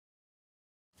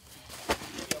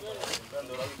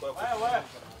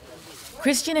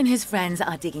Christian and his friends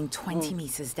are digging 20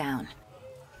 meters down,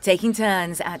 taking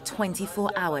turns at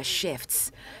 24-hour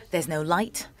shifts. There's no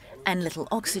light and little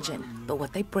oxygen, but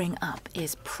what they bring up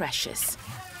is precious.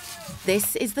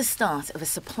 This is the start of a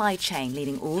supply chain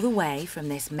leading all the way from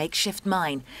this makeshift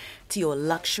mine to your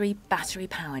luxury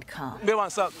battery-powered car.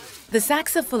 The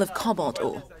sacks are full of cobalt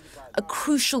ore, a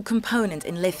crucial component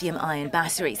in lithium-ion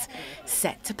batteries,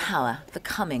 set to power the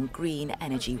coming green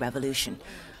energy revolution.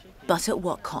 But at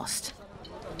what cost?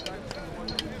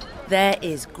 There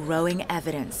is growing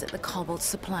evidence that the cobalt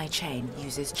supply chain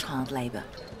uses child labor.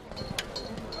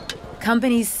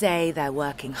 Companies say they're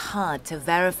working hard to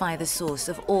verify the source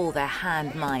of all their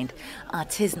hand-mined,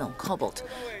 artisanal cobalt,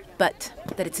 but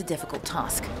that it's a difficult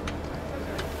task.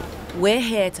 We're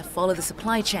here to follow the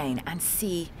supply chain and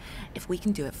see if we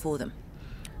can do it for them.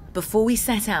 Before we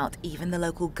set out, even the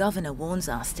local governor warns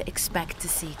us to expect to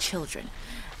see children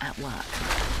at work.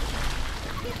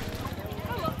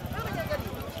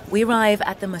 We arrive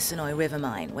at the Musunoi River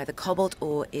mine, where the cobalt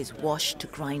ore is washed to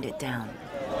grind it down.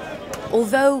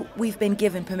 Although we've been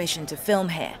given permission to film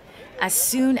here, as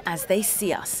soon as they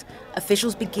see us,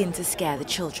 officials begin to scare the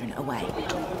children away.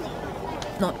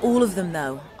 Not all of them,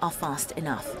 though, are fast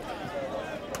enough.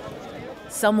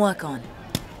 Some work on.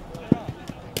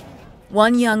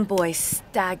 One young boy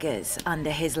staggers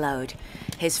under his load.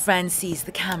 His friend sees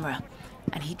the camera,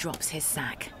 and he drops his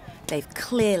sack. They've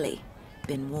clearly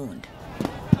been warned.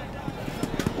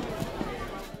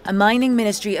 A mining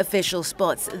ministry official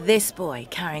spots this boy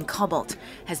carrying cobalt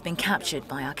has been captured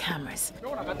by our cameras.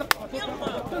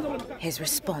 His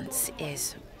response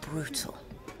is brutal.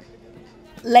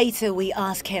 Later, we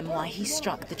ask him why he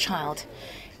struck the child.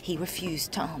 He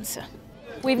refused to answer.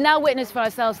 We've now witnessed for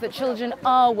ourselves that children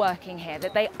are working here,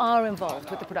 that they are involved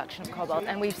with the production of cobalt,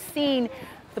 and we've seen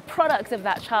the products of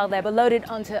that child labor loaded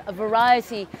onto a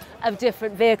variety of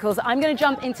different vehicles. I'm going to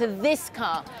jump into this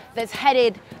car that's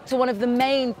headed to one of the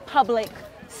main public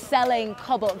selling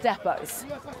cobalt depots.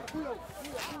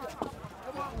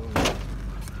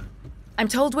 I'm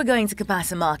told we're going to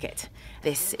Kapasa Market.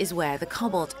 This is where the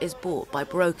cobalt is bought by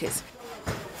brokers.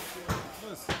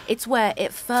 It's where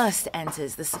it first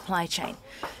enters the supply chain.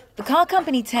 The car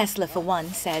company Tesla, for one,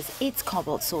 says its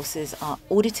cobalt sources are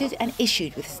audited and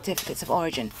issued with certificates of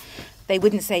origin. They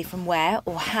wouldn't say from where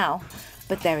or how,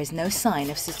 but there is no sign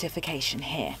of certification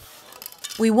here.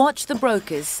 We watch the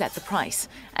brokers set the price,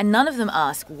 and none of them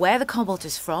ask where the cobalt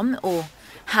is from or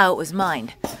how it was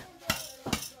mined.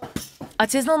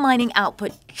 Artisanal mining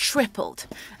output tripled,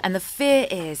 and the fear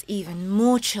is even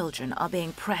more children are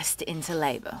being pressed into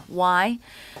labor. Why?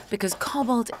 Because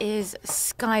cobalt is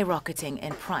skyrocketing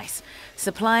in price.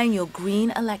 Supplying your green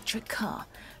electric car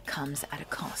comes at a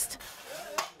cost.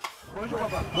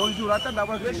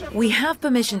 We have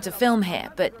permission to film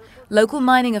here, but local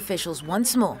mining officials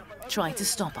once more try to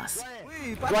stop us.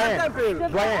 Our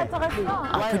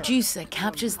producer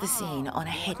captures the scene on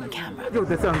a hidden camera.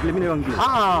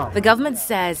 The government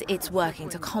says it's working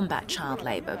to combat child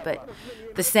labor, but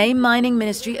the same mining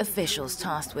ministry officials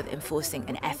tasked with enforcing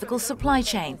an ethical supply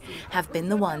chain have been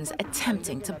the ones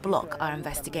attempting to block our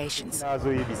investigations. A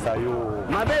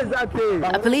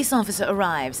police officer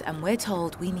arrives and we're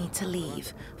told we need to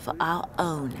leave for our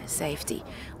own safety.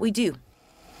 We do.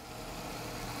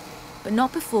 But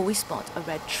not before we spot a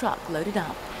red truck loaded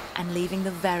up and leaving the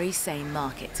very same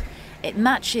market. It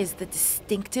matches the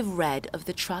distinctive red of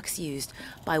the trucks used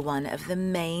by one of the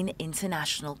main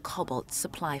international cobalt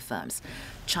supply firms,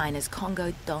 China's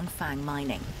Congo Dongfang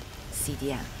Mining,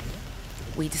 CDM.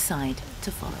 We decide to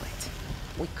follow it.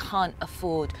 We can't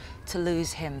afford to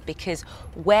lose him because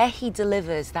where he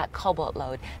delivers that cobalt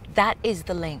load, that is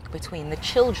the link between the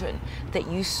children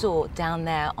that you saw down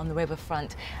there on the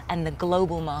riverfront and the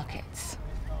global markets.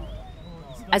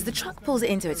 As the truck pulls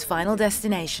into its final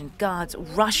destination, guards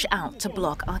rush out to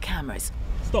block our cameras.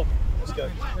 Stop. Let's go.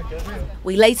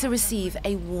 We later receive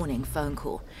a warning phone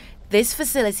call. This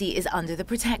facility is under the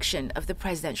protection of the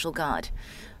Presidential Guard.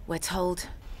 We're told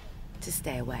to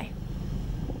stay away.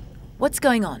 What's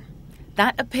going on?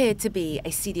 That appeared to be a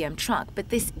CDM truck, but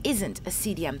this isn't a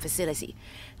CDM facility.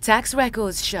 Tax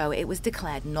records show it was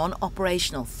declared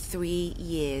non-operational 3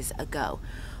 years ago.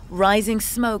 Rising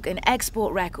smoke and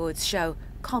export records show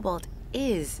cobalt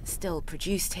is still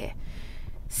produced here.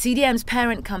 CDM's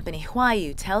parent company,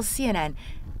 Huayu, tells CNN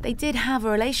they did have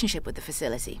a relationship with the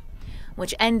facility,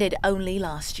 which ended only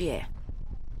last year.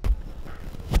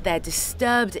 They're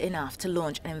disturbed enough to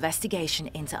launch an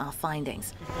investigation into our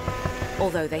findings,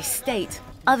 although they state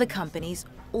other companies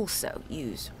also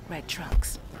use red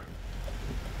trucks.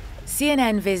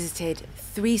 CNN visited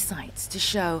 3 sites to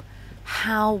show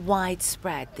how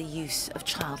widespread the use of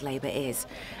child labour is.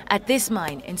 At this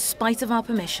mine, in spite of our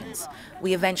permissions,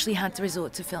 we eventually had to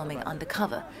resort to filming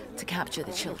undercover to capture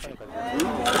the children.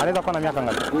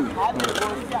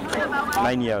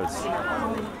 9 years.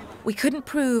 We couldn't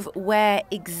prove where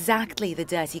exactly the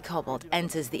dirty cobalt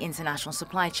enters the international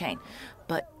supply chain,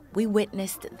 but we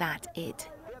witnessed that it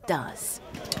does.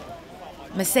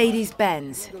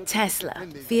 Mercedes-Benz, Tesla,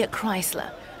 Fiat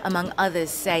Chrysler, among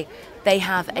others, say they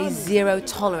have a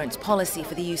zero-tolerance policy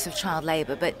for the use of child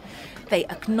labour, but they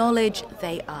acknowledge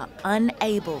they are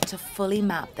unable to fully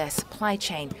map their supply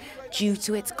chain due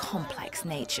to its complex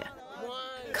nature.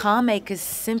 Car makers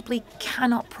simply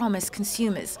cannot promise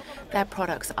consumers their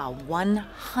products are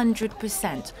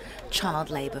 100% child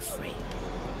labour free.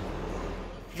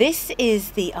 This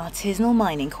is the artisanal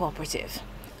mining cooperative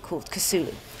called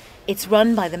Kusulu. It's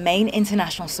run by the main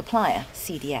international supplier,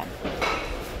 CDM.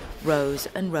 Rows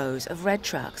and rows of red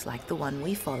trucks, like the one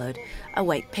we followed,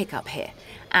 await pickup here.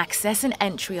 Access and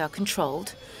entry are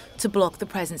controlled to block the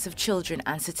presence of children,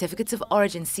 and certificates of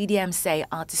origin, CDM say,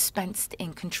 are dispensed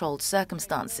in controlled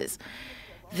circumstances.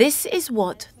 This is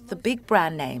what the big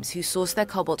brand names who source their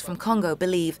cobalt from Congo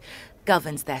believe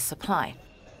governs their supply.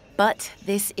 But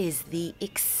this is the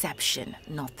exception,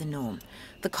 not the norm.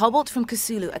 The cobalt from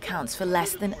Kusulu accounts for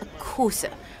less than a quarter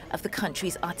of the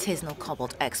country's artisanal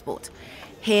cobalt export.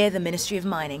 Here, the Ministry of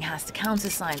Mining has to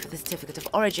countersign for the certificate of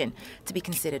origin to be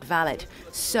considered valid.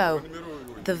 So,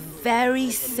 the very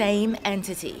same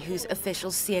entity whose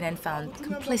officials CNN found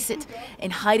complicit in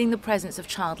hiding the presence of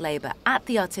child labour at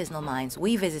the artisanal mines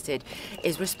we visited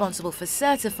is responsible for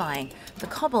certifying the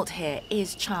cobalt here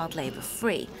is child labour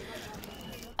free.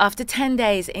 After 10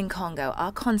 days in Congo,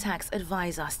 our contacts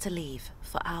advise us to leave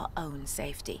for our own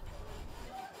safety.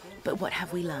 But what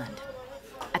have we learned?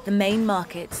 At the main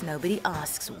markets, nobody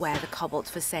asks where the cobalt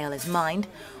for sale is mined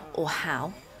or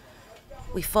how.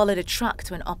 We followed a truck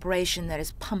to an operation that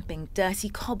is pumping dirty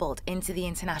cobalt into the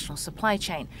international supply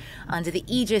chain under the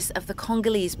aegis of the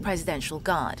Congolese Presidential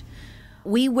Guard.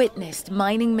 We witnessed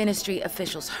mining ministry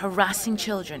officials harassing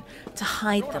children to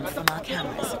hide them from our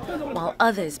cameras, while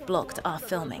others blocked our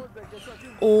filming.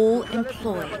 All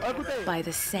employed by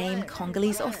the same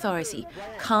Congolese authority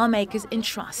car makers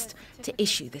entrust to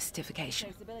issue the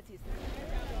certification.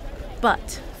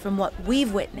 But from what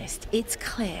we've witnessed, it's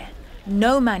clear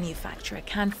no manufacturer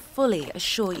can fully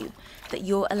assure you that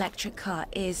your electric car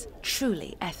is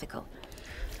truly ethical.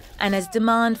 And as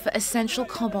demand for essential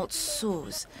cobalt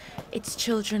soars, it's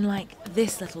children like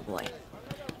this little boy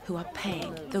who are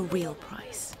paying the real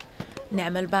price.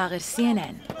 Mineralet,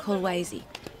 CNN, Kolwezi,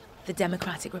 the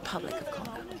Democratic Republic of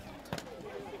Congo.